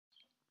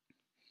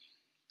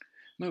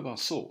Mobile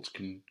salt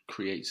can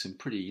create some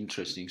pretty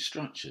interesting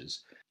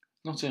structures,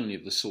 not only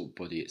of the salt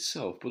body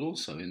itself, but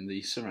also in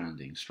the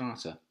surrounding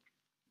strata.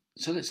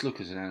 So let's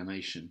look at an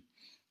animation.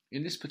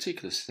 In this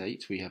particular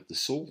state, we have the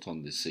salt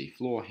on the sea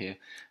floor here,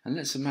 and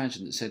let's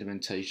imagine that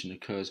sedimentation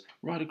occurs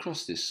right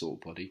across this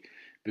salt body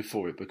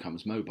before it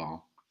becomes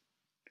mobile,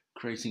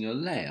 creating a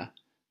layer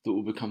that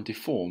will become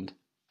deformed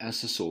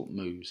as the salt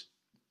moves.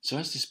 So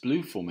as this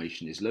blue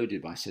formation is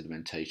loaded by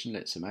sedimentation,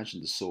 let's imagine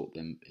the salt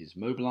then is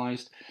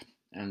mobilized,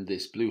 and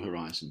this blue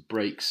horizon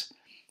breaks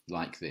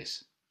like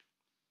this.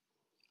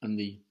 And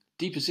the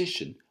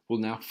deposition will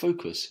now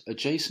focus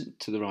adjacent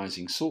to the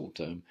rising salt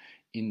dome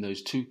in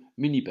those two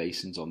mini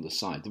basins on the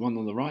side, the one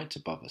on the right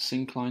above a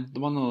syncline, the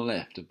one on the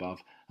left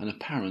above an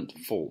apparent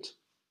fault.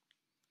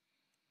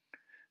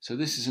 So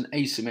this is an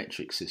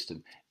asymmetric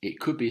system. It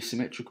could be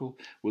symmetrical.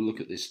 We'll look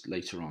at this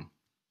later on.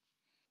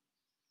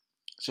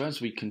 So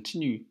as we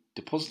continue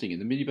depositing in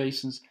the mini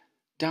basins,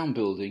 down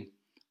building,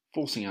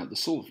 forcing out the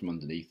salt from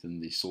underneath,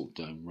 and the salt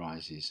dome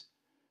rises.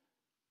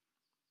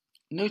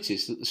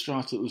 Notice that the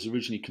strata that was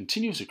originally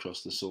continuous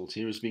across the salt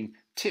here is being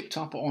tipped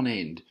up on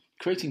end,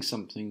 creating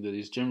something that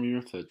is generally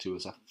referred to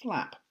as a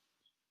flap.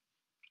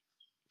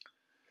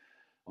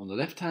 On the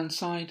left-hand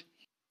side,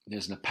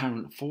 there's an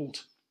apparent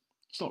fault.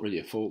 It's not really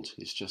a fault,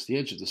 it's just the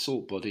edge of the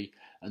salt body,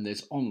 and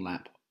there's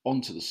onlap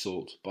onto the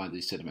salt by the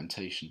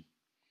sedimentation.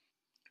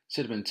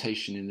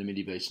 Sedimentation in the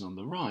mini basin on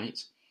the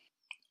right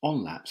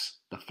onlaps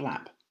the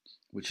flap,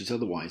 which is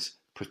otherwise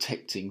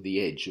protecting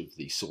the edge of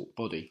the salt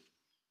body.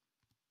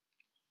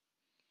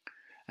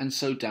 And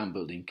so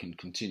downbuilding can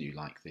continue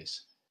like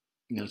this.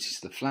 Notice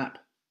the flap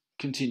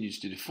continues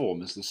to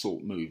deform as the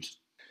salt moves.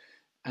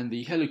 And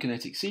the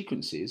halokinetic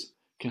sequences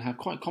can have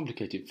quite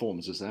complicated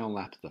forms as they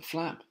onlap the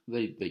flap.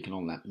 They can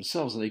onlap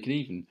themselves, and they can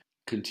even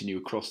continue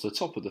across the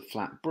top of the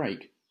flap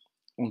break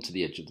onto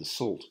the edge of the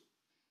salt.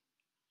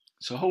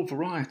 So a whole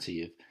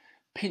variety of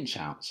pinch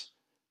outs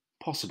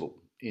possible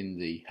in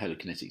the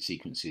halokinetic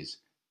sequences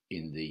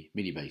in the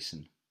mini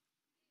basin.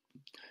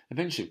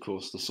 Eventually, of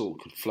course, the salt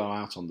could flow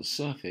out on the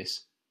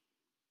surface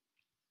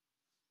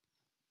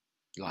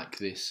like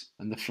this,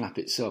 and the flap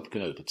itself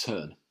can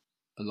overturn,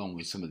 along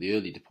with some of the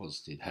early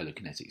deposited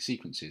halokinetic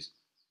sequences.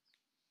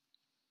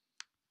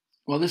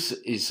 Well, this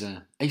is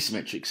an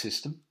asymmetric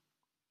system.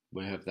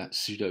 We have that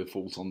pseudo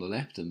fault on the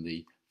left and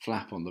the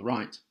flap on the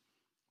right,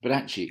 but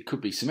actually it could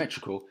be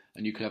symmetrical,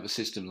 and you could have a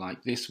system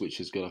like this which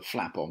has got a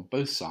flap on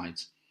both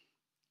sides,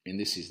 and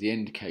this is the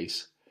end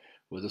case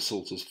where the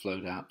salt has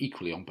flowed out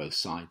equally on both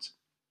sides.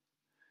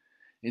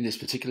 In this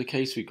particular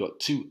case, we've got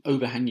two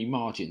overhanging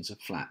margins of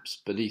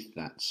flaps beneath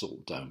that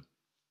salt dome.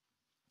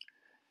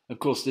 Of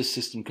course, this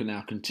system can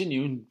now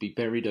continue and be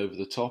buried over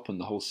the top, and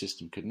the whole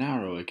system could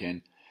narrow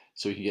again,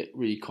 so we can get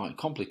really quite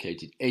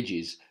complicated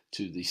edges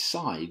to the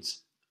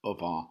sides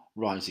of our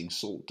rising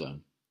salt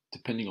dome,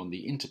 depending on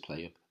the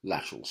interplay of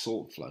lateral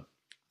salt flow.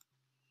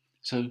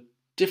 So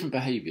different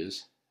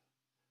behaviours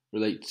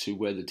relate to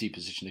where the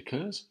deposition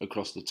occurs,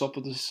 across the top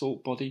of the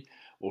salt body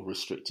or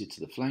restricted to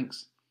the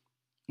flanks,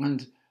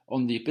 and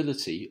on the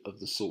ability of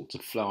the salt to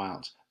flow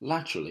out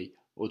laterally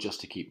or just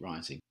to keep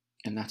rising.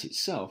 And that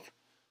itself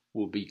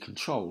will be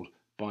controlled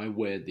by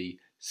where the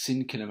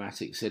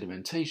synkinematic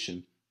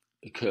sedimentation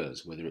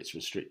occurs, whether it's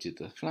restricted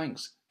to the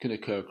flanks, can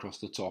occur across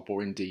the top,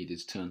 or indeed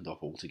is turned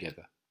off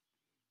altogether.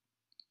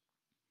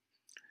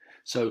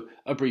 So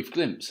a brief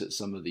glimpse at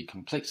some of the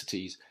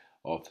complexities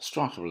of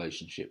strata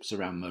relationships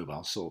around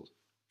mobile salt.